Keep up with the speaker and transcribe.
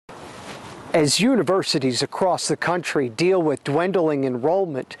As universities across the country deal with dwindling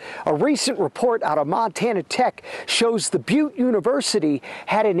enrollment, a recent report out of Montana Tech shows the Butte University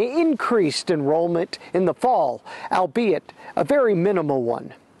had an increased enrollment in the fall, albeit a very minimal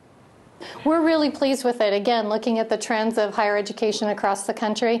one. We're really pleased with it. Again, looking at the trends of higher education across the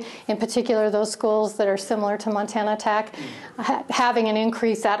country, in particular those schools that are similar to Montana Tech, having an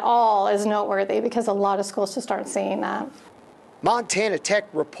increase at all is noteworthy because a lot of schools just aren't seeing that. Montana Tech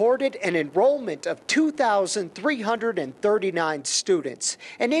reported an enrollment of 2,339 students,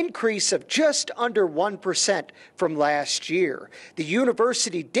 an increase of just under 1% from last year. The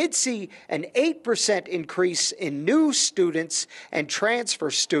university did see an 8% increase in new students and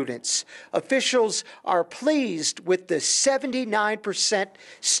transfer students. Officials are pleased with the 79%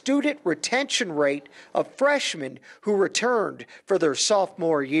 student retention rate of freshmen who returned for their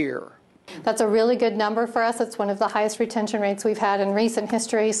sophomore year. That's a really good number for us. It's one of the highest retention rates we've had in recent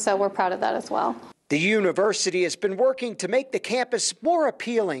history, so we're proud of that as well. The university has been working to make the campus more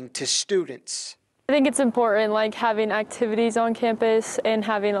appealing to students. I think it's important, like having activities on campus and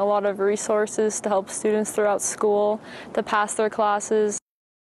having a lot of resources to help students throughout school to pass their classes.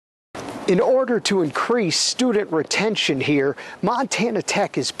 In order to increase student retention here, Montana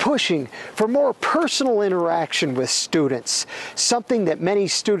Tech is pushing for more personal interaction with students, something that many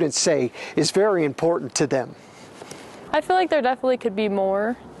students say is very important to them. I feel like there definitely could be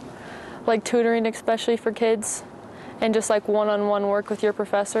more, like tutoring especially for kids, and just like one-on-one work with your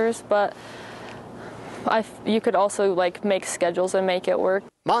professors, but you could also like make schedules and make it work.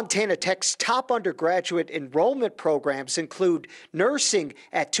 Montana Tech's top undergraduate enrollment programs include nursing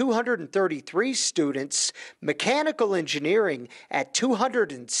at 233 students, mechanical engineering at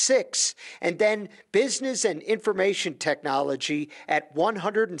 206, and then business and information technology at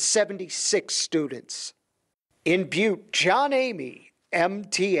 176 students. In Butte, John Amy,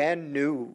 MTN News.